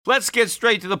Let's get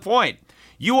straight to the point.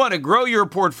 You want to grow your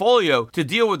portfolio to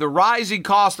deal with the rising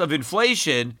cost of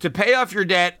inflation, to pay off your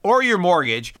debt or your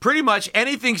mortgage, pretty much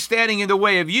anything standing in the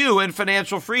way of you and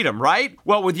financial freedom, right?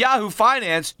 Well, with Yahoo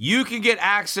Finance, you can get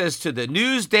access to the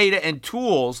news, data, and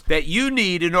tools that you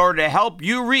need in order to help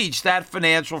you reach that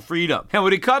financial freedom. And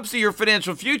when it comes to your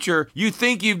financial future, you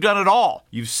think you've done it all.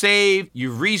 You've saved,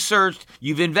 you've researched,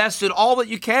 you've invested all that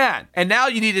you can. And now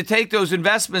you need to take those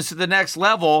investments to the next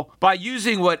level by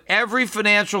using what every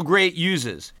financial great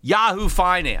uses. Yahoo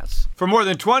Finance. For more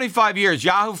than 25 years,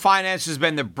 Yahoo Finance has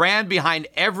been the brand behind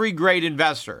every great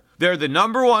investor. They're the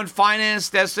 #1 finance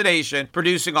destination,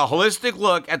 producing a holistic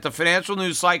look at the financial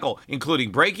news cycle,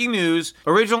 including breaking news,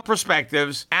 original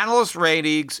perspectives, analyst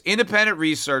ratings, independent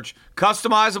research,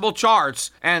 customizable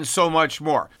charts, and so much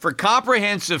more. For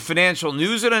comprehensive financial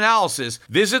news and analysis,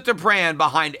 visit the brand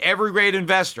behind every great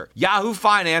investor,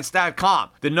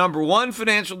 yahoofinance.com, the #1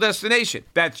 financial destination.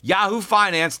 That's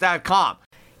yahoofinance.com.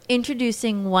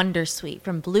 Introducing Wondersuite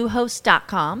from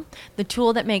Bluehost.com, the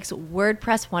tool that makes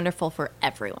WordPress wonderful for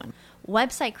everyone.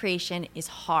 Website creation is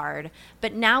hard,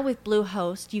 but now with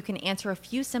Bluehost, you can answer a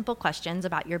few simple questions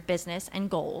about your business and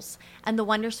goals, and the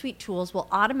Wondersuite tools will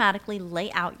automatically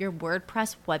lay out your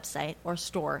WordPress website or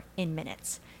store in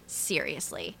minutes.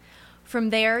 Seriously.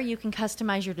 From there, you can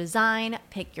customize your design,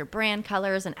 pick your brand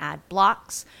colors, and add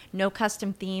blocks. No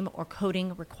custom theme or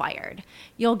coding required.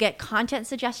 You'll get content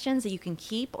suggestions that you can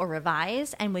keep or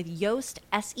revise, and with Yoast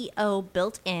SEO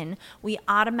built in, we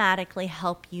automatically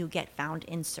help you get found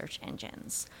in search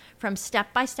engines. From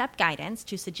step-by-step guidance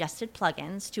to suggested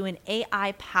plugins to an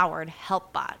AI-powered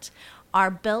help bot, our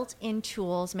built-in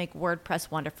tools make WordPress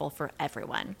wonderful for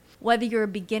everyone. Whether you're a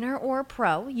beginner or a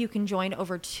pro, you can join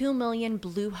over 2 million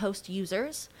Bluehost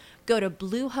users. Go to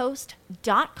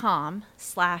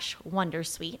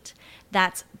bluehost.com/wondersuite.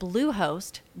 That's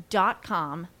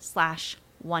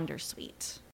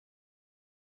bluehost.com/wondersuite.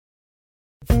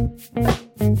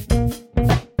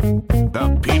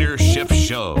 The Peter Schiff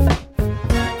Show.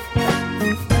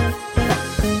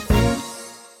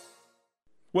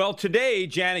 Well, today,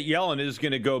 Janet Yellen is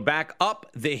going to go back up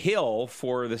the hill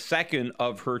for the second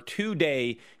of her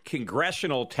 2-day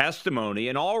congressional testimony.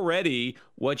 And already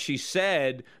what she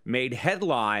said made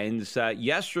headlines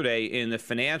yesterday in the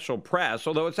financial press,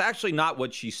 although it's actually not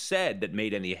what she said that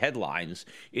made any headlines.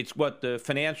 It's what the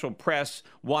financial press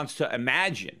wants to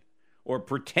imagine or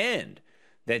pretend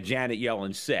that Janet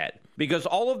Yellen said. Because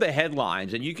all of the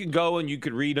headlines, and you can go and you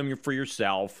could read them for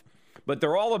yourself, but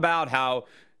they're all about how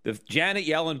Janet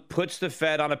Yellen puts the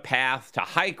Fed on a path to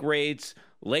hike rates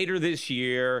later this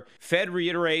year. Fed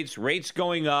reiterates rates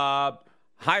going up,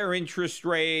 higher interest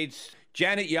rates.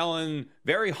 Janet Yellen,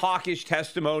 very hawkish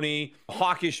testimony.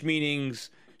 Hawkish meanings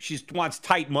she wants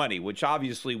tight money, which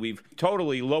obviously we've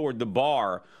totally lowered the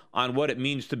bar on what it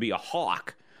means to be a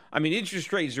hawk. I mean,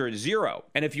 interest rates are at 0.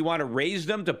 And if you want to raise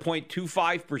them to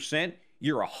 0.25%,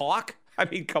 you're a hawk? I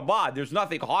mean, come on. There's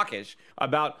nothing hawkish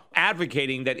about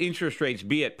advocating that interest rates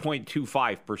be at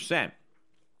 0.25%.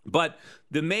 But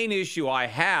the main issue I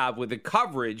have with the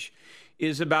coverage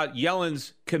is about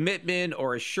Yellen's commitment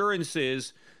or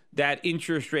assurances that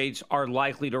interest rates are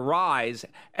likely to rise,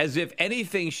 as if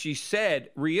anything she said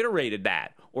reiterated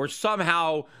that or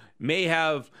somehow may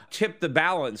have tipped the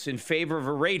balance in favor of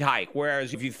a rate hike.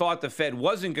 Whereas if you thought the Fed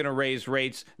wasn't going to raise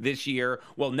rates this year,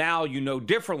 well, now you know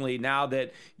differently now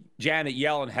that Janet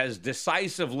Yellen has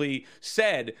decisively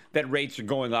said that rates are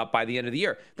going up by the end of the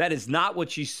year. That is not what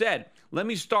she said. Let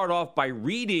me start off by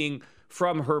reading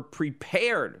from her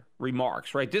prepared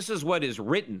remarks, right? This is what is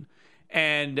written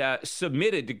and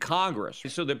submitted to Congress.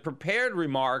 So the prepared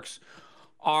remarks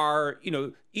are,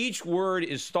 each word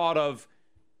is thought of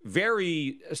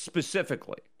very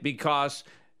specifically because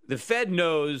the Fed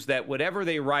knows that whatever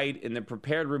they write in the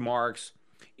prepared remarks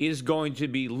is going to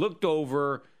be looked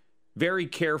over very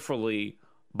carefully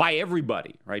by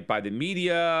everybody, right? By the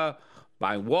media,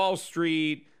 by Wall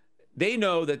Street. They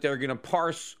know that they're going to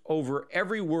parse over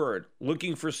every word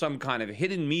looking for some kind of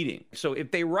hidden meaning. So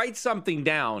if they write something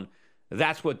down,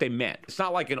 that's what they meant. It's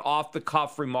not like an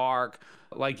off-the-cuff remark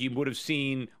like you would have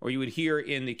seen or you would hear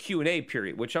in the Q&A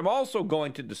period, which I'm also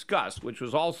going to discuss, which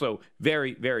was also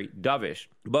very, very dovish.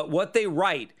 But what they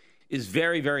write is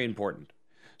very, very important.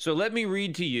 So let me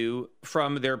read to you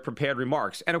from their prepared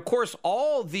remarks. And of course,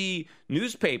 all the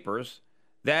newspapers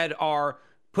that are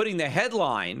putting the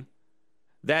headline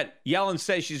that Yellen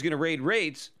says she's going to raise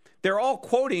rates, they're all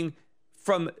quoting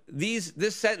from this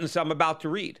sentence I'm about to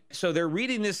read. So they're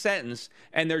reading this sentence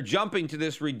and they're jumping to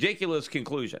this ridiculous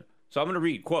conclusion. So I'm going to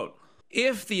read, quote,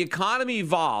 "If the economy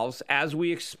evolves as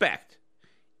we expect,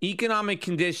 economic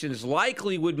conditions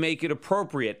likely would make it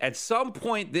appropriate at some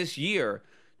point this year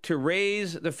to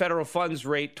raise the federal funds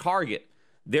rate target,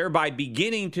 thereby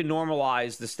beginning to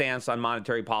normalize the stance on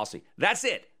monetary policy. That's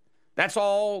it. That's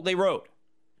all they wrote.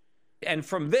 And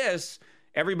from this,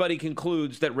 everybody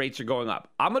concludes that rates are going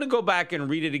up. I'm going to go back and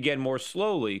read it again more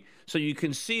slowly so you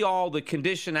can see all the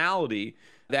conditionality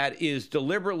that is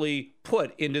deliberately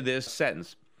put into this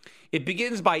sentence. It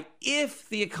begins by if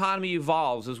the economy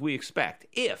evolves as we expect.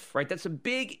 If, right? That's a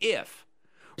big if.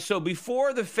 So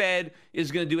before the Fed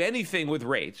is going to do anything with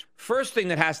rates, first thing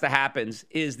that has to happen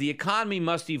is the economy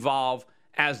must evolve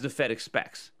as the Fed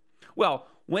expects. Well,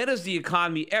 when has the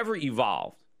economy ever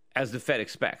evolved as the Fed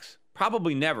expects?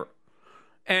 Probably never.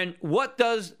 And what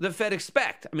does the Fed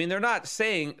expect? I mean, they're not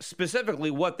saying specifically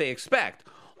what they expect,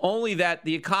 only that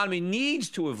the economy needs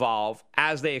to evolve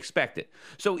as they expect it.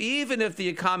 So even if the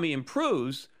economy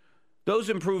improves, those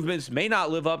improvements may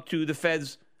not live up to the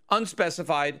Fed's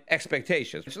unspecified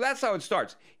expectations. So that's how it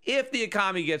starts. If the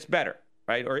economy gets better,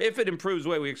 right, or if it improves the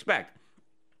way we expect,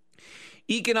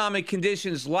 economic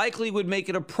conditions likely would make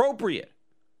it appropriate.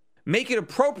 Make it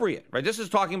appropriate, right? This is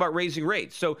talking about raising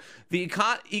rates. So the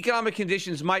economic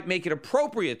conditions might make it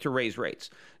appropriate to raise rates.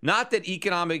 Not that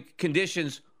economic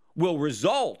conditions will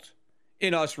result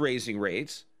in us raising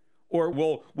rates or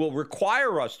will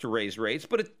require us to raise rates,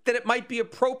 but that it might be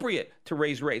appropriate to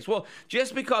raise rates. Well,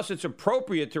 just because it's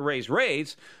appropriate to raise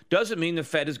rates doesn't mean the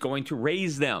Fed is going to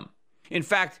raise them. In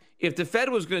fact, if the Fed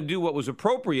was going to do what was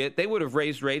appropriate, they would have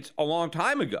raised rates a long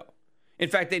time ago. In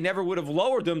fact, they never would have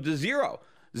lowered them to zero.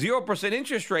 0%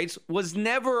 interest rates was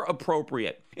never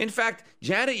appropriate. In fact,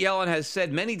 Janet Yellen has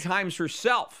said many times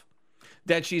herself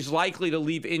that she's likely to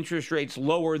leave interest rates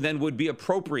lower than would be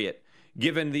appropriate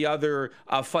given the other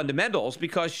fundamentals,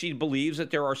 because she believes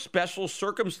that there are special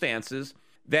circumstances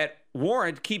that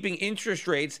warrant keeping interest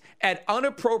rates at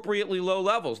unappropriately low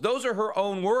levels. Those are her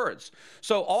own words.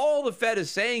 So all the Fed is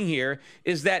saying here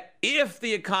is that if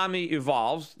the economy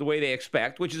evolves the way they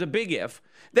expect, which is a big if,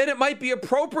 then it might be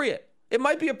appropriate. It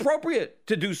might be appropriate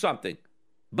to do something.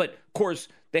 But, of course,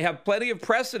 they have plenty of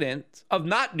precedent of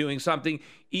not doing something,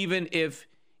 even if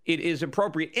it is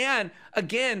appropriate. And,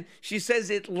 again, she says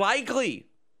it likely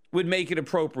would make it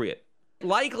appropriate.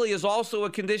 Likely is also a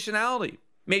conditionality.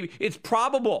 Maybe it's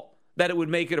probable that it would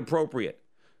make it appropriate.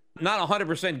 Not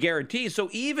 100% guarantee. So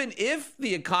even if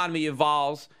the economy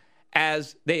evolves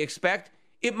as they expect,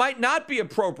 it might not be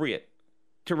appropriate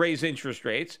to raise interest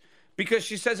rates, because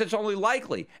she says it's only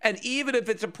likely. And even if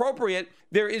it's appropriate,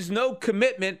 there is no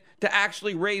commitment to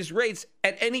actually raise rates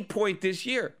at any point this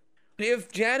year.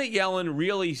 If Janet Yellen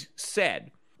really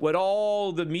said what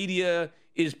all the media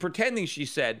is pretending she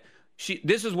said,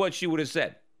 this is what she would have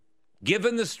said.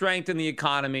 Given the strength in the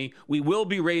economy, we will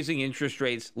be raising interest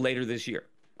rates later this year.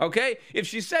 Okay? If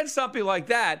she said something like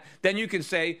that, then you can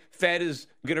say Fed is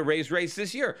going to raise rates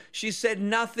this year. She said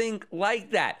nothing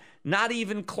like that. Not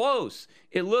even close.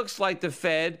 It looks like the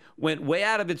Fed went way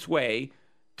out of its way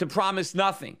to promise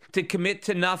nothing, to commit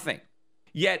to nothing.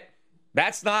 Yet,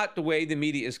 that's not the way the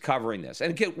media is covering this.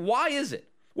 And why is it?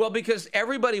 Well, because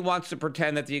everybody wants to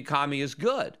pretend that the economy is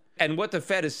good. And what the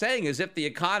Fed is saying is if the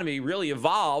economy really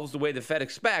evolves the way the Fed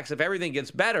expects, if everything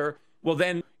gets better, well,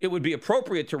 then it would be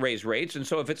appropriate to raise rates. And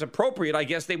so if it's appropriate, I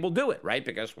guess they will do it, right?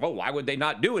 Because, well, why would they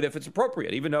not do it if it's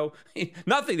appropriate? Even though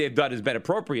nothing they've done has been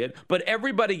appropriate. But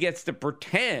everybody gets to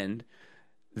pretend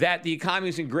that the economy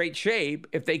is in great shape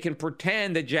if they can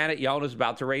pretend that Janet Yellen is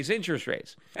about to raise interest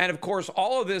rates. And, of course,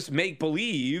 all of this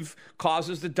make-believe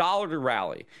causes the dollar to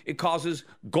rally. It causes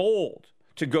gold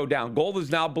to go down. Gold is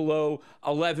now below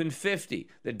 1150.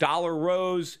 The dollar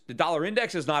rose. The dollar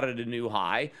index is not at a new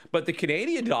high, but the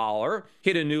Canadian dollar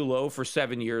hit a new low for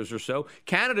 7 years or so.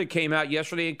 Canada came out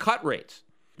yesterday and cut rates.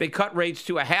 They cut rates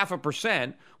to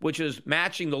 0.5%, which is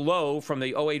matching the low from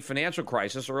the 08 financial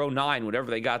crisis, or 09,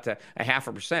 whatever they got to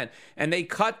 0.5%. And they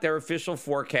cut their official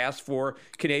forecast for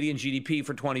Canadian GDP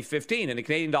for 2015, and the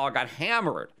Canadian dollar got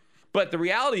hammered. But the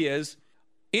reality is,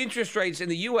 interest rates in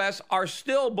the U.S. are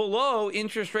still below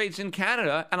interest rates in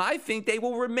Canada, and I think they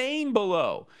will remain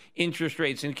below interest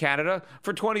rates in Canada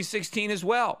for 2016 as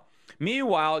well.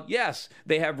 Meanwhile, yes,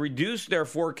 they have reduced their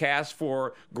forecast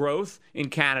for growth in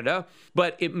Canada,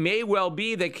 but it may well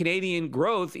be that Canadian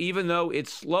growth, even though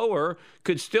it's slower,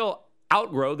 could still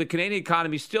outgrow. The Canadian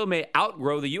economy still may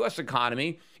outgrow the U.S.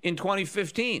 economy in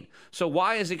 2015. So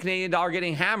why is the Canadian dollar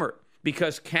getting hammered?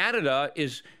 Because Canada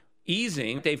is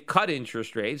easing, they've cut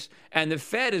interest rates, and the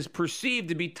Fed is perceived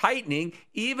to be tightening,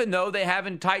 even though they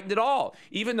haven't tightened at all.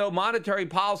 Even though monetary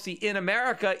policy in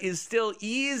America is still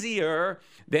easier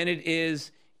than it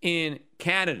is in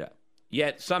Canada.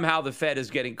 Yet somehow the Fed is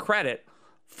getting credit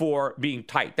for being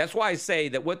tight. That's why I say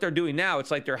that what they're doing now,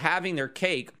 it's like they're having their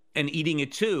cake and eating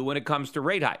it too when it comes to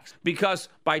rate hikes. Because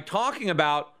by talking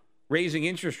about raising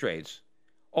interest rates,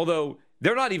 although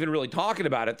they're not even really talking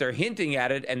about it, they're hinting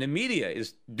at it, and the media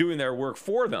is doing their work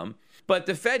for them. But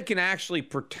the Fed can actually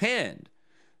pretend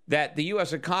that the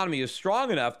U.S. economy is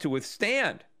strong enough to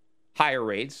withstand higher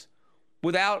rates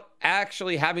without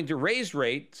actually having to raise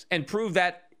rates and prove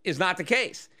that is not the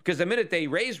case. Because the minute they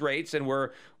raise rates and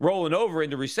we're rolling over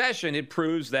into recession, it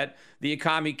proves that the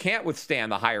economy can't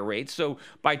withstand the higher rates. So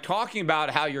by talking about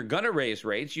how you're going to raise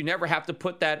rates, you never have to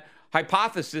put that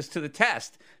hypothesis to the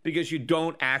test because you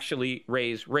don't actually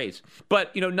raise rates.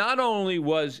 But, not only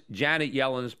was Janet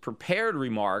Yellen's prepared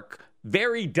remark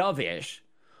very dovish,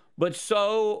 but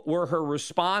so were her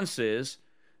responses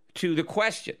to the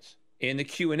questions in the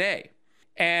Q&A.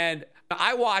 And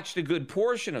I watched a good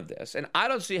portion of this, and I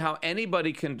don't see how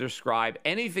anybody can describe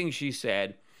anything she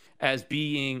said as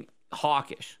being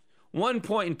hawkish. One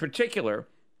point in particular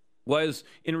was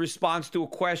in response to a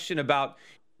question about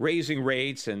raising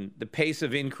rates and the pace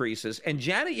of increases. And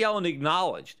Janet Yellen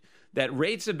acknowledged that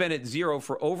rates have been at zero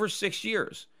for over 6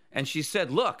 years. And she said,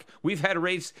 look, we've had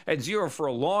rates at zero for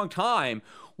a long time.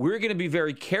 We're going to be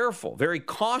very careful, very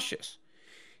cautious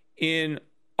in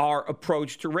our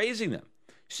approach to raising them.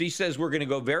 She says we're going to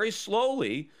go very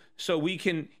slowly so we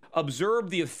can observe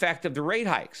the effect of the rate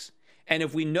hikes. And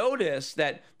if we notice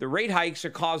that the rate hikes are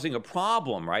causing a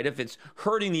problem, right, if it's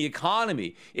hurting the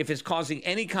economy, if it's causing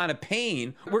any kind of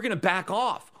pain, we're going to back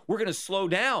off. We're going to slow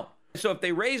down. So if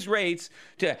they raise rates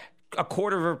to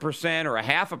 0.25% or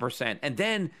 0.5%, and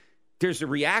then there's a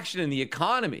reaction in the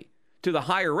economy to the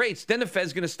higher rates, then the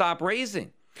Fed's going to stop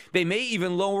raising. They may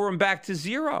even lower them back to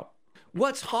zero.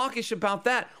 What's hawkish about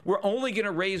that? We're only going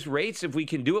to raise rates if we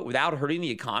can do it without hurting the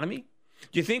economy?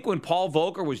 Do you think when Paul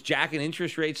Volcker was jacking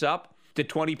interest rates up to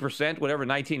 20%, whatever,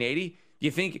 1980, do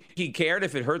you think he cared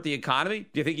if it hurt the economy?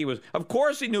 Do you think he was? Of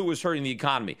course he knew it was hurting the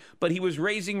economy, but he was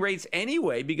raising rates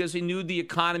anyway because he knew the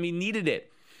economy needed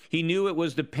it. He knew it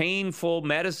was the painful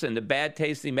medicine, the bad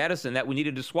tasting medicine that we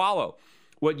needed to swallow.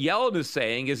 What Yellen is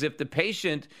saying is if the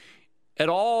patient at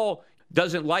all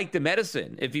doesn't like the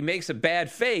medicine, if he makes a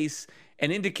bad face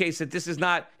and indicates that this is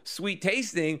not sweet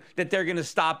tasting, that they're going to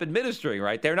stop administering,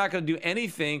 right? They're not going to do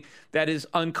anything that is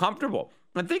uncomfortable.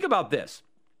 And think about this.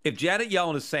 If Janet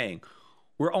Yellen is saying,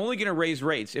 we're only going to raise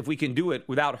rates if we can do it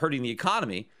without hurting the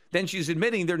economy, then she's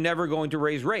admitting they're never going to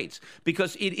raise rates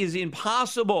because it is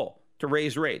impossible to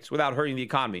raise rates without hurting the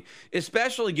economy,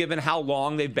 especially given how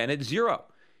long they've been at zero.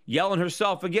 Yellen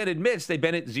herself, again, admits they've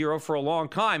been at zero for a long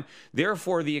time.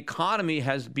 Therefore, the economy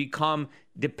has become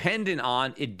dependent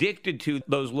on, addicted to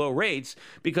those low rates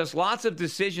because lots of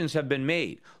decisions have been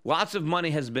made. Lots of money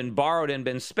has been borrowed and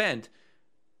been spent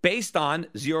based on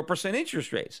 0%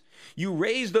 interest rates. You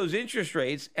raise those interest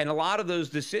rates, and a lot of those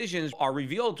decisions are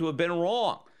revealed to have been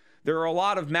wrong. There are a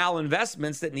lot of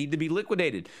malinvestments that need to be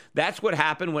liquidated. That's what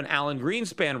happened when Alan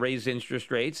Greenspan raised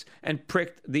interest rates and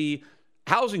pricked the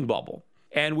housing bubble.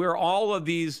 And where all of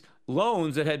these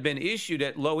loans that had been issued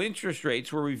at low interest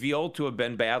rates were revealed to have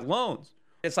been bad loans.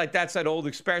 It's like that's that old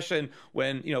expression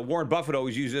when, Warren Buffett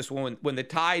always uses this when the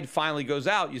tide finally goes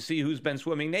out, you see who's been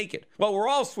swimming naked. Well, we're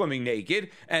all swimming naked.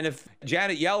 And if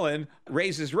Janet Yellen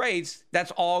raises rates,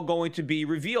 that's all going to be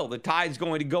revealed. The tide's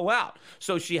going to go out.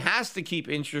 So she has to keep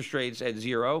interest rates at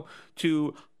zero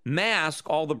to mask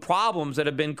all the problems that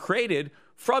have been created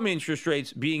from interest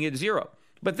rates being at zero.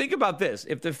 But think about this.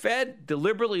 If the Fed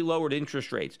deliberately lowered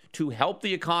interest rates to help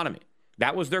the economy,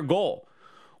 that was their goal.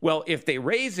 Well, if they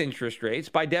raise interest rates,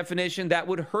 by definition, that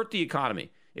would hurt the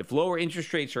economy. If lower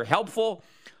interest rates are helpful,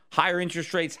 higher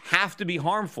interest rates have to be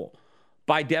harmful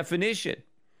by definition.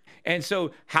 And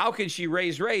so how can she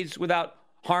raise rates without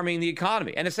harming the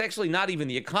economy? And it's actually not even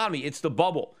the economy, it's the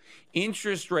bubble.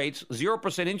 Interest rates,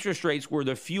 0% interest rates were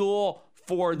the fuel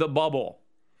for the bubble.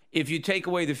 If you take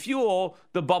away the fuel,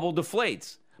 the bubble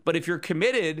deflates. But if you're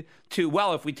committed to,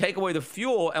 if we take away the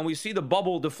fuel and we see the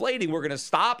bubble deflating, we're going to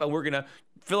stop and we're going to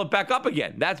fill it back up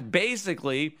again. That's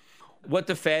basically what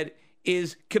the Fed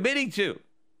is committing to.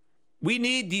 We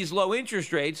need these low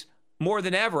interest rates more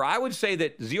than ever. I would say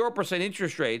that 0%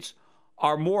 interest rates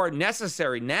are more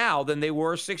necessary now than they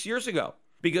were 6 years ago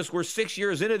because we're 6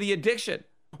 years into the addiction.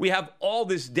 We have all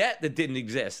this debt that didn't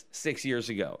exist 6 years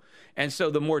ago. And so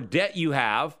the more debt you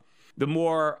have, the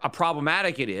more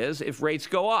problematic it is if rates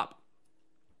go up.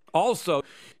 Also,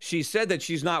 she said that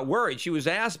she's not worried. She was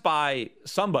asked by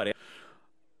somebody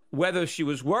whether she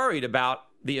was worried about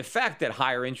the effect that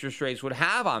higher interest rates would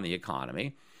have on the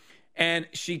economy. And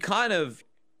she kind of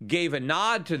gave a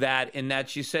nod to that in that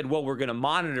she said, well, we're going to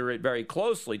monitor it very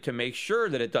closely to make sure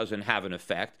that it doesn't have an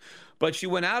effect. But she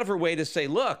went out of her way to say,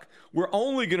 look, we're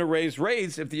only going to raise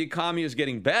rates if the economy is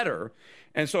getting better.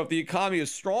 And so if the economy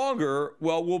is stronger,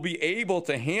 well, we'll be able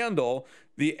to handle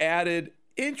the added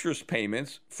interest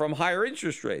payments from higher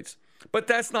interest rates. But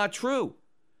that's not true,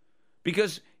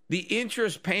 because the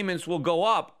interest payments will go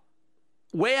up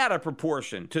way out of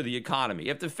proportion to the economy.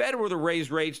 If the Fed were to raise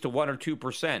rates to 1 or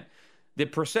 2%, the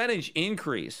percentage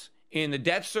increase in the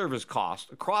debt service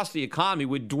cost across the economy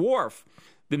would dwarf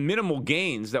the minimal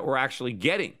gains that we're actually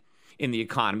getting in the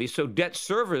economy. So debt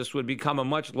service would become a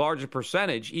much larger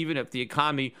percentage, even if the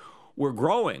economy were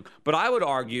growing. But I would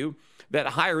argue that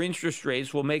higher interest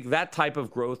rates will make that type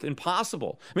of growth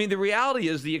impossible. I mean, the reality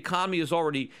is the economy is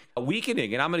already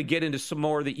weakening, and I'm going to get into some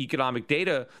more of the economic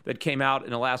data that came out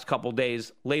in the last couple of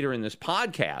days later in this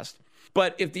podcast.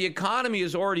 But if the economy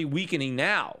is already weakening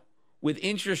now, with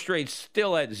interest rates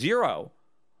still at zero,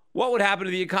 what would happen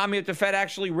to the economy if the Fed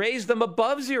actually raised them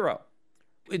above zero?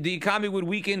 The economy would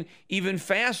weaken even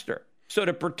faster. So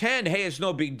to pretend, hey, it's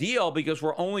no big deal because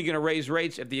we're only going to raise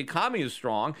rates if the economy is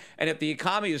strong, and if the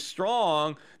economy is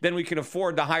strong, then we can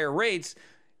afford the higher rates,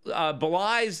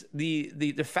 belies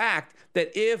the fact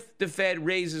that if the Fed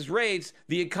raises rates,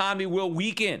 the economy will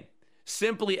weaken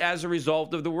simply as a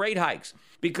result of the rate hikes.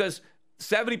 Because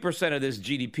 70% of this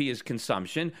GDP is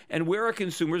consumption, and where are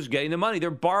consumers getting the money?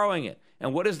 They're borrowing it.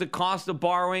 And what is the cost of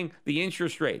borrowing? The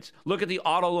interest rates. Look at the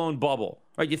auto loan bubble.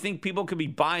 Right? You think people could be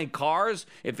buying cars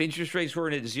if interest rates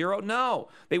were at zero? No.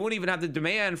 They wouldn't even have the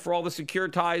demand for all the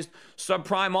securitized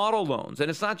subprime auto loans. And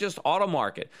it's not just auto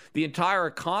market. The entire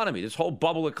economy, this whole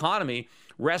bubble economy,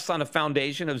 rests on a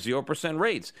foundation of 0%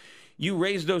 rates. You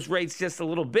raise those rates just a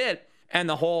little bit, and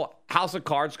the whole house of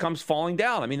cards comes falling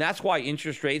down. I mean, that's why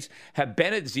interest rates have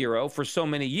been at zero for so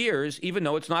many years, even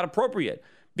though it's not appropriate.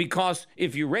 Because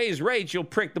if you raise rates, you'll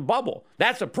prick the bubble.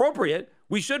 That's appropriate.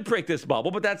 We should prick this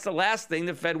bubble, but that's the last thing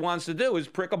the Fed wants to do is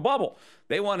prick a bubble.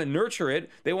 They want to nurture it.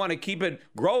 They want to keep it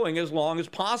growing as long as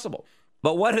possible.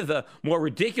 But one of the more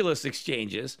ridiculous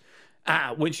exchanges,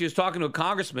 when she was talking to a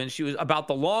congressman, she was about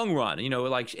the long run,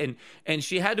 and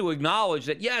she had to acknowledge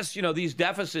that, yes, these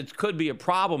deficits could be a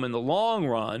problem in the long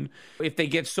run if they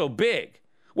get so big.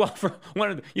 Well, for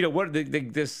one of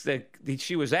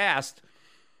she was asked,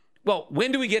 well,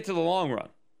 when do we get to the long run?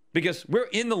 Because we're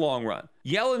in the long run.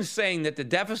 Yellen's saying that the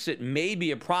deficit may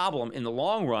be a problem in the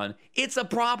long run. It's a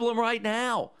problem right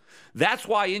now. That's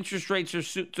why interest rates are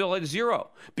still at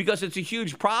zero, because it's a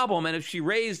huge problem. And if she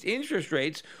raised interest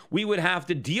rates, we would have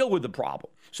to deal with the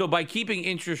problem. So by keeping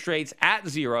interest rates at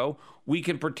zero, we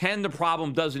can pretend the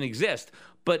problem doesn't exist.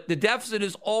 But the deficit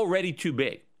is already too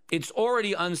big. It's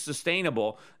already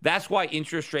unsustainable. That's why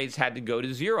interest rates had to go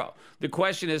to zero. The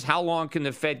question is, how long can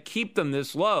the Fed keep them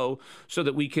this low so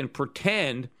that we can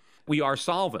pretend we are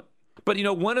solvent? But,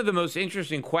 one of the most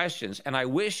interesting questions, and I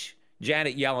wish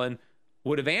Janet Yellen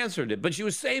would have answered it, but she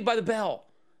was saved by the bell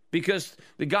because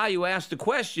the guy who asked the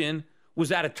question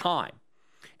was out of time.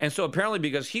 And so apparently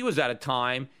because he was out of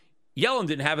time, Yellen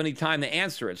didn't have any time to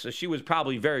answer it. So she was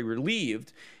probably very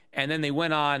relieved. And then they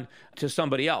went on to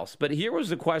somebody else. But here was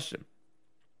the question.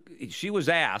 She was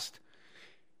asked,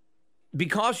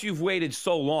 because you've waited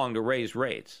so long to raise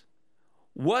rates,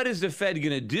 what is the Fed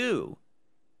going to do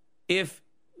if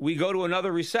we go to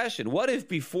another recession? What if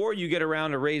before you get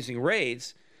around to raising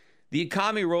rates, the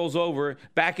economy rolls over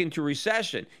back into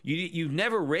recession? You've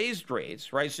never raised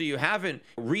rates, right? So you haven't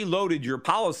reloaded your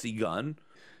policy gun.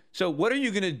 So what are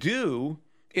you going to do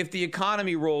if the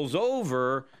economy rolls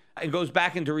over and goes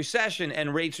back into recession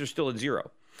and rates are still at zero?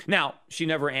 Now, she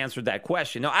never answered that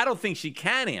question. Now, I don't think she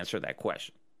can answer that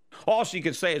question. All she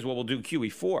could say is, well, we'll do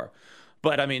QE4.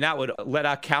 But, I mean, that would let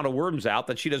out counter worms out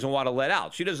that she doesn't want to let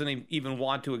out. She doesn't even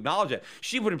want to acknowledge it.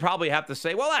 She would probably have to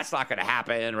say, well, that's not going to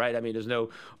happen, right? I mean,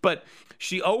 but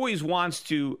she always wants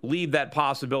to leave that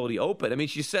possibility open. I mean,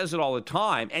 she says it all the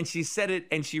time, and she said it,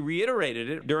 and she reiterated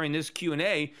it during this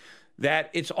Q&A, that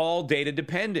it's all data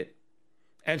dependent.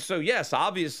 And so, yes,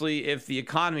 obviously, if the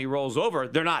economy rolls over,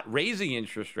 they're not raising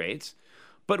interest rates.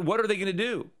 But what are they going to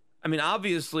do? I mean,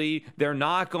 obviously, they're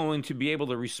not going to be able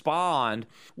to respond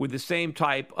with the same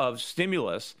type of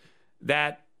stimulus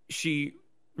that she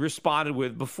responded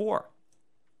with before.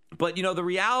 But, the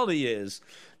reality is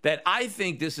that I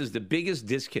think this is the biggest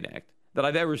disconnect that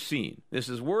I've ever seen. This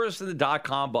is worse than the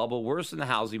dot-com bubble, worse than the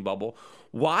housing bubble.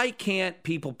 Why can't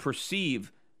people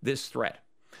perceive this threat?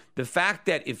 The fact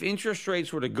that if interest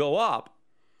rates were to go up,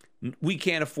 we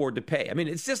can't afford to pay. I mean,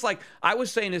 it's just like I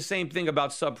was saying the same thing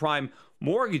about subprime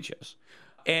mortgages.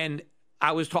 And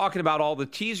I was talking about all the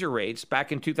teaser rates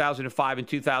back in 2005 and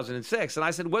 2006. And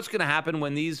I said, what's going to happen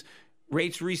when these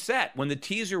rates reset, when the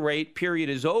teaser rate period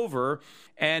is over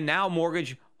and now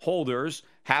mortgage holders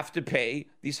have to pay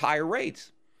these higher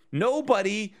rates?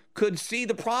 Nobody could see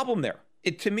the problem there.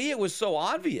 To me, it was so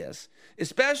obvious,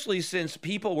 especially since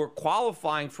people were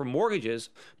qualifying for mortgages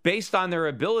based on their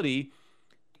ability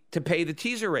to pay the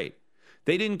teaser rate.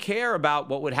 They didn't care about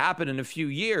what would happen in a few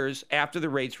years after the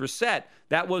rates were set.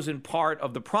 That wasn't part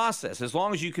of the process. As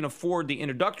long as you can afford the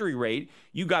introductory rate,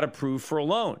 you got approved for a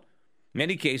loan. In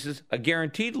many cases, a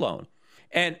guaranteed loan.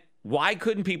 And why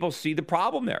couldn't people see the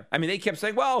problem there? I mean, they kept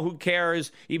saying, well, who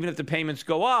cares? Even if the payments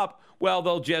go up, well,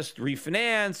 they'll just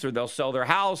refinance or they'll sell their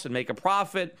house and make a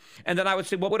profit. And then I would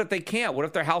say, well, what if they can't? What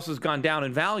if their house has gone down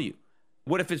in value?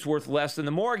 What if it's worth less than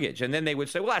the mortgage? And then they would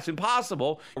say, well, that's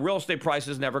impossible. Real estate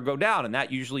prices never go down. And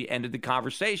that usually ended the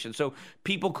conversation. So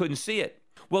people couldn't see it.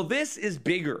 Well, this is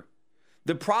bigger.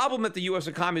 The problem that the U.S.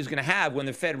 economy is going to have when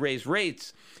the Fed raised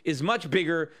rates is much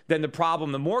bigger than the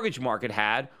problem the mortgage market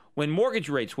had when mortgage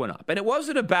rates went up. And it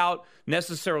wasn't about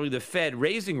necessarily the Fed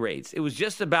raising rates. It was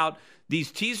just about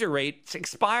these teaser rates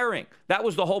expiring. That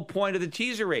was the whole point of the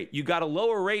teaser rate. You got a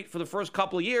lower rate for the first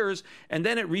couple of years, and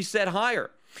then it reset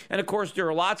higher. And of course, there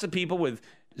are lots of people with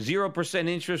 0%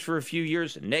 interest for a few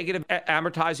years, negative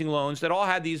amortizing loans that all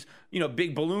had these,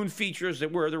 big balloon features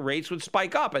that where the rates would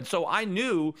spike up. And so I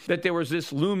knew that there was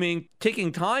this looming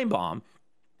ticking time bomb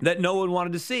that no one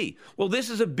wanted to see. Well, this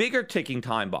is a bigger ticking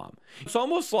time bomb. It's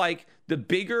almost like the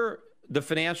bigger the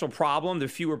financial problem, the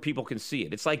fewer people can see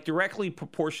it. It's like directly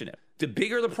proportionate. The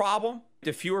bigger the problem,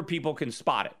 the fewer people can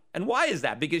spot it. And why is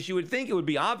that? Because you would think it would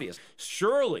be obvious.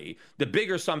 Surely, the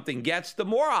bigger something gets, the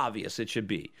more obvious it should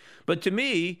be. But to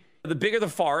me, the bigger the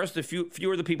forest, the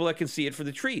fewer the people that can see it for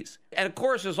the trees. And of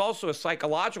course, there's also a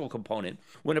psychological component.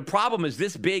 When a problem is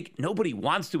this big, nobody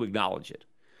wants to acknowledge it.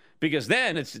 Because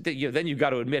then then you've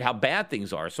got to admit how bad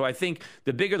things are. So I think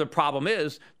the bigger the problem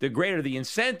is, the greater the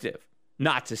incentive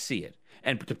not to see it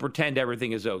and to pretend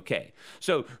everything is okay.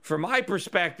 So from my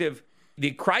perspective,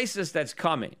 the crisis that's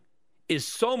coming is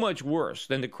so much worse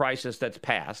than the crisis that's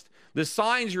passed. The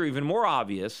signs are even more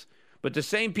obvious, but the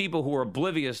same people who are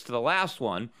oblivious to the last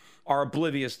one are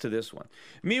oblivious to this one.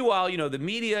 Meanwhile, the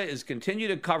media is continue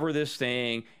to cover this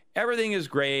thing. Everything is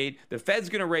great. The Fed's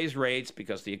going to raise rates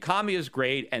because the economy is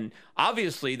great. And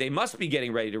obviously, they must be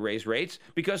getting ready to raise rates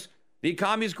because the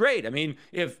economy is great. I mean,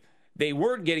 if they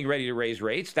weren't getting ready to raise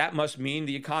rates, that must mean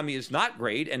the economy is not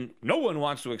great. And no one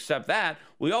wants to accept that.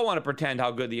 We all want to pretend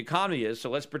how good the economy is. So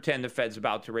let's pretend the Fed's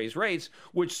about to raise rates,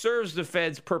 which serves the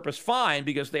Fed's purpose fine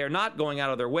because they are not going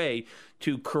out of their way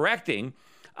to correcting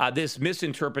this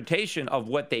misinterpretation of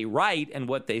what they write and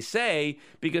what they say,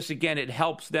 because, again, it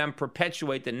helps them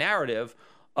perpetuate the narrative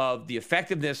of the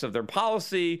effectiveness of their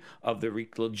policy, of the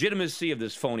legitimacy of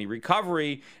this phony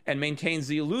recovery, and maintains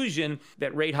the illusion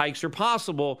that rate hikes are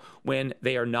possible when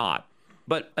they are not.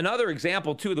 But another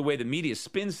example, too, of the way the media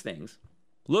spins things,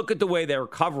 look at the way they're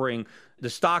covering the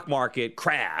stock market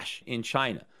crash in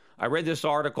China. I read this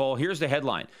article. Here's the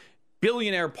headline.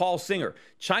 Billionaire Paul Singer,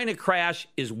 China crash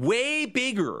is way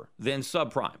bigger than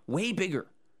subprime. Way bigger.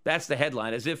 That's the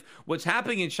headline, as if what's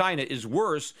happening in China is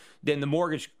worse than the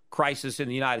mortgage crisis in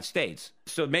the United States.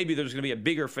 So maybe there's going to be a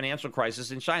bigger financial crisis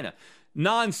in China.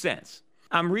 Nonsense.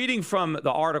 I'm reading from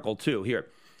the article, too, here.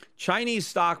 Chinese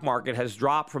stock market has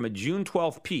dropped from a June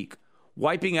 12th peak,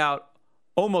 wiping out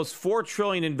almost $4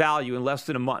 trillion in value in less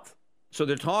than a month. So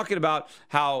they're talking about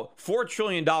how $4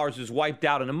 trillion is wiped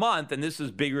out in a month, and this is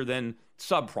bigger than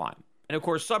subprime. And of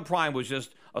course, subprime was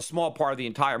just a small part of the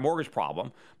entire mortgage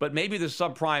problem, but maybe the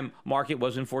subprime market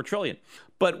wasn't $4 trillion.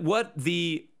 But what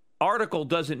the article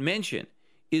doesn't mention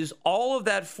is all of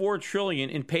that $4 trillion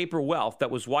in paper wealth that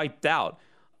was wiped out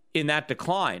in that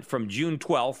decline from June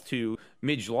 12th to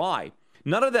mid-July.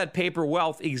 None of that paper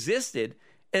wealth existed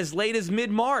as late as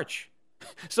mid-March.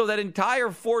 So that entire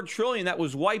 $4 trillion that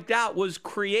was wiped out was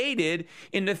created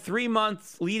in the 3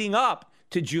 months leading up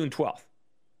to June 12th.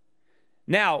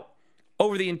 Now,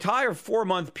 over the entire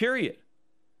 4-month period,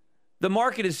 the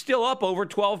market is still up over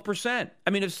 12%. I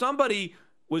mean, if somebody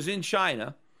was in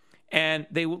China and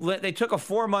they took a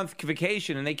 4-month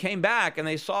vacation and they came back and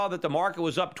they saw that the market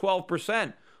was up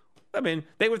 12%, I mean,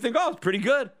 they would think, oh, it's pretty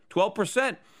good,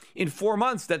 12%. In 4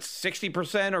 months, that's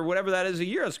 60% or whatever that is a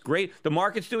year. That's great. The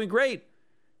market's doing great.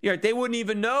 They wouldn't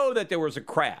even know that there was a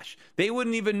crash. They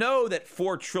wouldn't even know that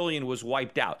 $4 trillion was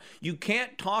wiped out. You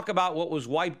can't talk about what was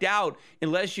wiped out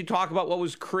unless you talk about what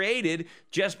was created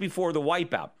just before the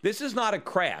wipeout. This is not a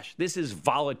crash. This is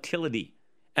volatility.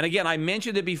 And again, I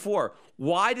mentioned it before.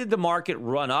 Why did the market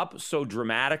run up so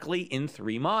dramatically in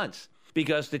 3 months?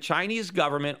 because the Chinese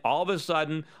government all of a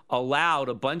sudden allowed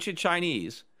a bunch of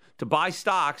Chinese to buy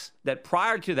stocks that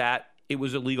prior to that, it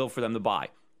was illegal for them to buy.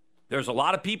 There's a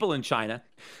lot of people in China.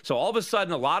 So all of a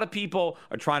sudden, a lot of people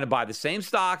are trying to buy the same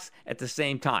stocks at the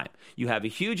same time. You have a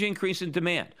huge increase in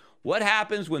demand. What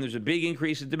happens when there's a big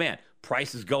increase in demand?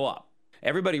 Prices go up.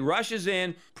 Everybody rushes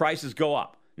in, prices go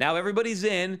up. Now everybody's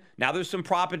in. Now there's some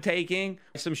profit taking,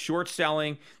 some short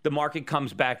selling. The market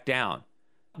comes back down.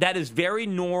 That is very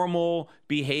normal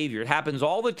behavior. It happens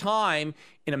all the time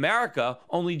in America,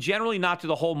 only generally not to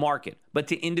the whole market, but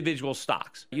to individual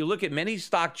stocks. You look at many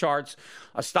stock charts,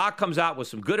 a stock comes out with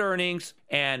some good earnings,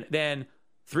 and then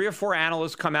 3 or 4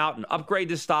 analysts come out and upgrade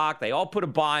the stock. They all put a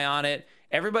buy on it.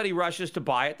 Everybody rushes to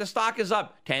buy it. The stock is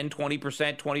up 10,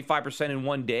 20%, 25% in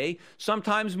one day,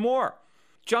 sometimes more.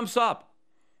 Jumps up.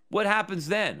 What happens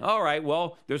then? All right,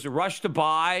 well, there's a rush to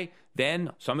buy.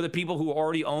 Then some of the people who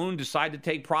already own decide to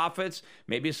take profits.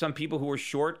 Maybe some people who are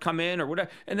short come in or whatever.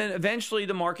 And then eventually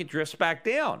the market drifts back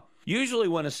down. Usually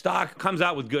when a stock comes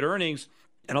out with good earnings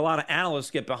and a lot of analysts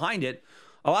get behind it,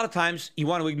 a lot of times you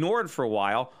want to ignore it for a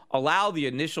while, allow the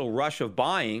initial rush of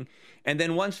buying, and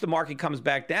then once the market comes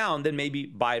back down, then maybe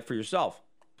buy it for yourself.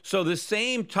 So the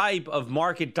same type of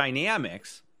market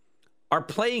dynamics are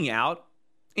playing out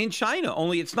in China,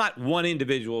 only it's not one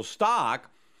individual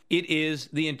stock. It is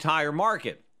the entire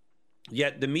market.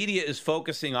 Yet the media is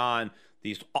focusing on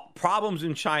these problems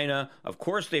in China. Of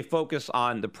course, they focus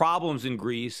on the problems in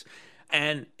Greece,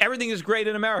 and everything is great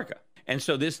in America. And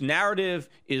so this narrative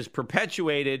is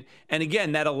perpetuated. And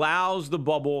again, that allows the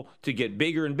bubble to get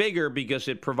bigger and bigger because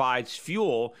it provides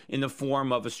fuel in the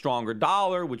form of a stronger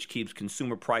dollar, which keeps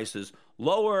consumer prices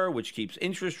lower, which keeps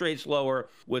interest rates lower,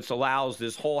 which allows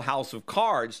this whole house of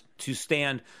cards to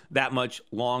stand that much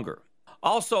longer.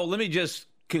 Also, let me just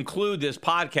conclude this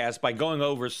podcast by going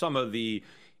over some of the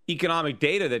economic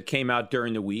data that came out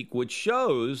during the week, which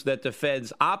shows that the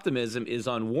Fed's optimism is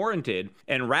unwarranted.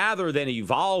 And rather than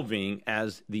evolving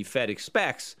as the Fed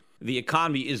expects, the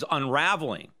economy is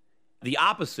unraveling. The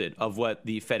opposite of what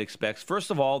the Fed expects. First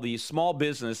of all, the Small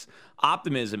Business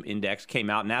Optimism Index came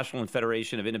out, National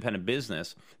Federation of Independent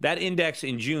Business. That index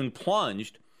in June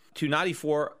plunged to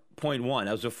 94.1.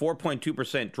 That was a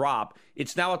 4.2% drop.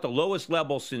 It's now at the lowest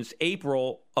level since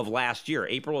April of last year,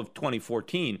 April of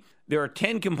 2014. There are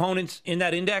 10 components in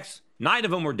that index. 9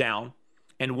 of them were down,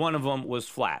 and 1 of them was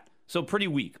flat. So pretty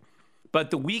weak.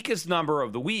 But the weakest number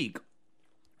of the week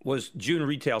was June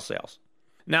retail sales.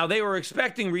 Now, they were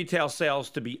expecting retail sales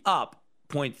to be up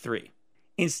 0.3.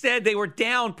 Instead, they were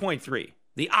down 0.3,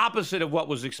 the opposite of what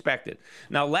was expected.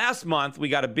 Now, last month, we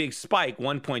got a big spike,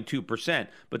 1.2%,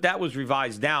 but that was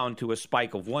revised down to a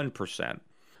spike of 1%.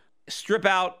 Strip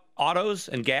out autos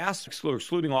and gas,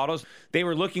 excluding autos, they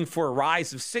were looking for a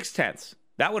rise of 0.6.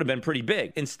 That would have been pretty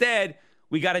big. Instead,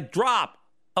 we got a drop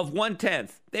of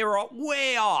 0.1. They were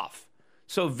way off.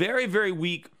 So very, very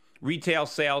weak retail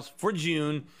sales for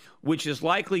June, which is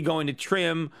likely going to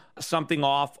trim something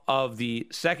off of the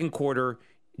second quarter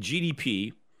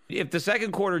GDP. If the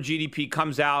second quarter GDP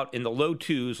comes out in the low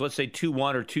 2s, let's say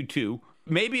 2.1 or 2.2,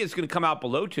 maybe it's going to come out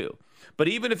below 2. But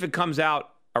even if it comes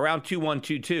out around 2.1,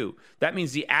 2.2, that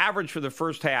means the average for the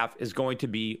first half is going to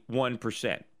be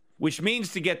 1%, which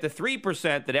means to get the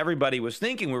 3% that everybody was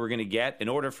thinking we were going to get in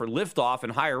order for liftoff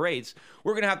and higher rates,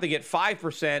 we're going to have to get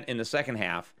 5% in the second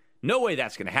half. No way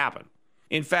that's going to happen.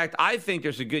 In fact, I think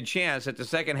there's a good chance that the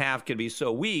second half can be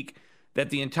so weak that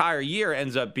the entire year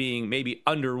ends up being maybe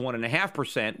under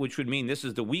 1.5%, which would mean this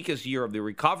is the weakest year of the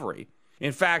recovery.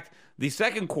 In fact, the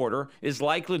second quarter is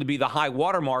likely to be the high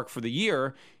watermark for the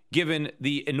year, given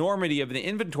the enormity of the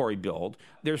inventory build.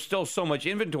 There's still so much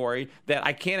inventory that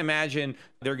I can't imagine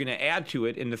they're going to add to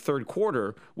it in the third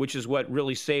quarter, which is what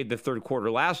really saved the third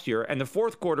quarter last year. And the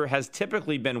fourth quarter has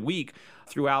typically been weak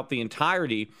throughout the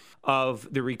entirety of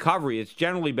the recovery. It's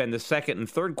generally been the second and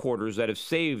third quarters that have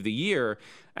saved the year.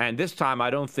 And this time, I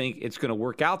don't think it's going to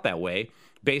work out that way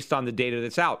based on the data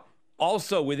that's out.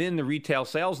 Also, within the retail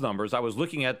sales numbers, I was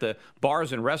looking at the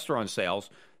bars and restaurant sales,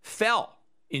 fell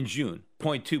in June,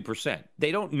 0.2%.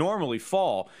 They don't normally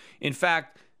fall. In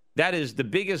fact, that is the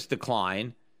biggest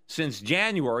decline since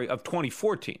January of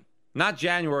 2014. Not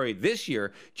January this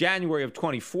year, January of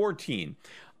 2014.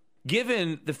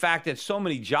 Given the fact that so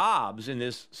many jobs in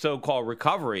this so-called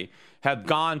recovery have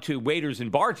gone to waiters and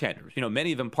bartenders,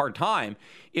 many of them part-time,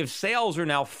 if sales are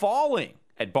now falling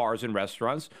at bars and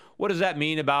restaurants. What does that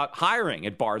mean about hiring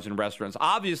at bars and restaurants?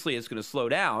 Obviously, it's going to slow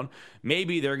down.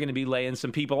 Maybe they're going to be laying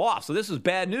some people off. So this is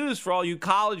bad news for all you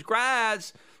college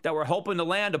grads that were hoping to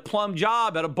land a plum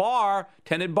job at a bar,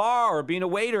 tenant bar, or being a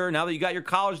waiter. Now that you got your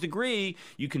college degree,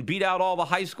 you can beat out all the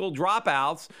high school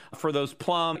dropouts for those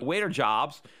plum waiter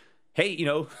jobs. Hey,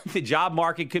 the job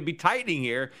market could be tightening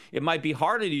here. It might be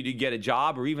harder for you to get a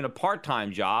job or even a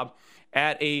part-time job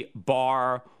at a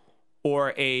bar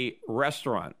or a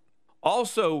restaurant.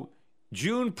 Also,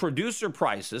 June producer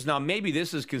prices. Now, maybe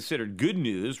this is considered good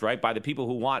news, right, by the people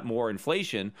who want more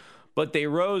inflation, but they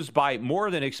rose by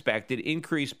more than expected,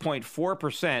 increased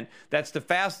 0.4%. That's the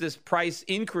fastest price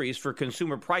increase for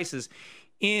consumer prices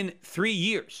in 3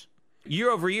 years.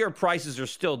 Year over year, prices are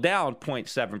still down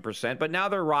 0.7%, but now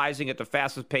they're rising at the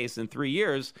fastest pace in 3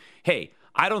 years. Hey,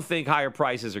 I don't think higher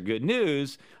prices are good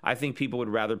news. I think people would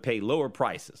rather pay lower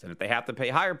prices. And if they have to pay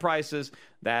higher prices,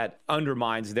 that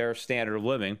undermines their standard of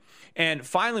living. And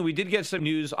finally, we did get some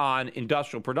news on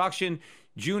industrial production.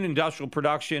 June industrial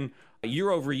production,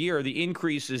 year over year, the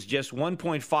increase is just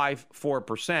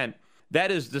 1.54%.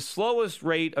 That is the slowest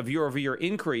rate of year over year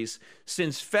increase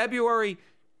since February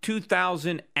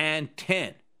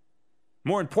 2010.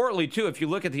 More importantly, too, if you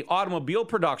look at the automobile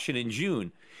production in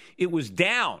June, it was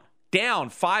down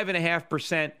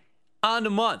 5.5% on the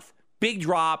month. Big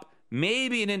drop,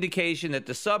 maybe an indication that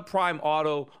the subprime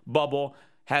auto bubble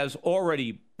has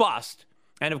already bust.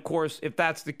 And of course, if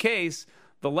that's the case,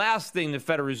 the last thing the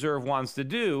Federal Reserve wants to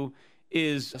do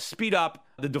is speed up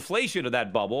the deflation of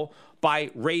that bubble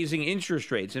by raising interest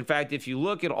rates. In fact, if you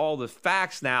look at all the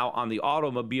facts now on the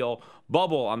automobile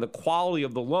bubble, on the quality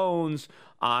of the loans,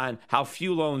 on how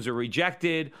few loans are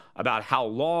rejected, about how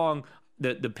long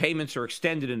the payments are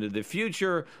extended into the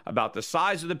future, about the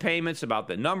size of the payments, about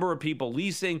the number of people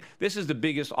leasing. This is the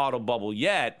biggest auto bubble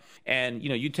yet. And,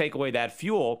 you take away that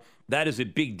fuel, that is a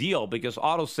big deal because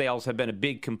auto sales have been a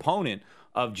big component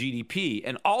of GDP.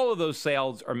 And all of those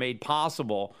sales are made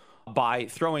possible by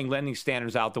throwing lending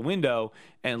standards out the window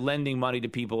and lending money to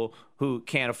people who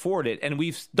can't afford it. And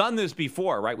we've done this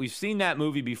before, right? We've seen that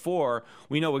movie before.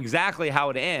 We know exactly how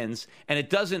it ends, and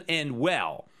it doesn't end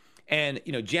well. And,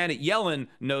 Janet Yellen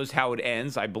knows how it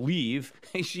ends, I believe.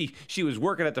 She was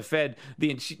working at the Fed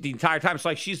the entire time. It's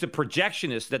like she's the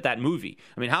projectionist at that movie.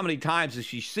 I mean, how many times has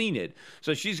she seen it?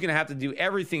 So she's going to have to do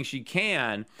everything she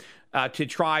can to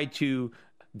try to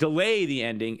delay the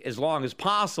ending as long as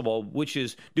possible, which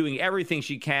is doing everything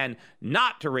she can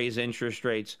not to raise interest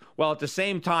rates, while at the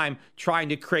same time trying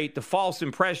to create the false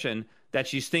impression that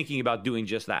she's thinking about doing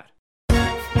just that.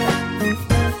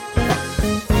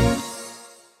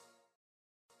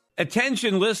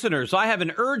 Attention listeners, I have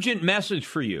an urgent message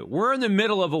for you. We're in the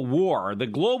middle of a war. The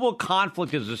global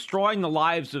conflict is destroying the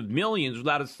lives of millions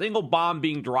without a single bomb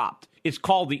being dropped. It's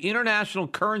called the International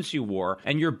Currency War,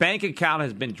 and your bank account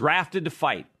has been drafted to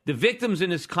fight. The victims in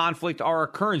this conflict are our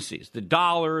currencies, the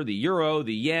dollar, the euro,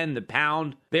 the yen, the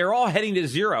pound. They are all heading to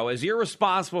zero as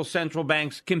irresponsible central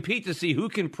banks compete to see who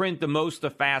can print the most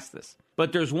the fastest.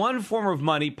 But there's one form of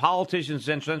money politicians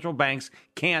and central banks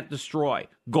can't destroy: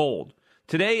 gold.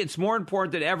 Today, it's more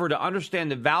important than ever to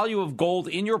understand the value of gold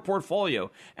in your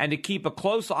portfolio and to keep a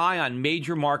close eye on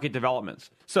major market developments.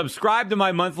 Subscribe to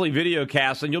my monthly video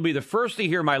cast and you'll be the first to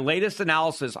hear my latest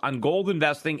analysis on gold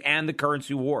investing and the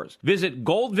currency wars. Visit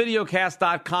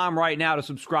goldvideocast.com right now to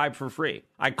subscribe for free.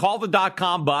 I call the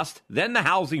dot-com bust, then the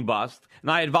housing bust,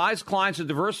 and I advise clients to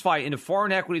diversify into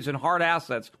foreign equities and hard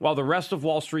assets while the rest of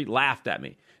Wall Street laughed at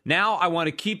me. Now I want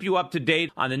to keep you up to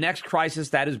date on the next crisis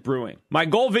that is brewing. My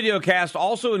Gold Videocast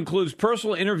also includes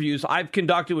personal interviews I've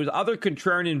conducted with other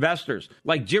contrarian investors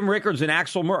like Jim Rickards and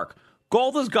Axel Merck.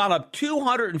 Gold has gone up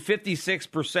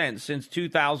 256% since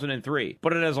 2003,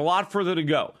 but it has a lot further to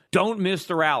go. Don't miss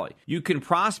the rally. You can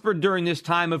prosper during this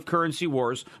time of currency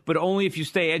wars, but only if you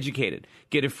stay educated.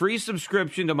 Get a free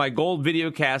subscription to my Gold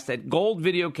Videocast at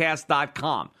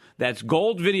goldvideocast.com. That's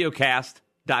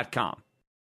goldvideocast.com.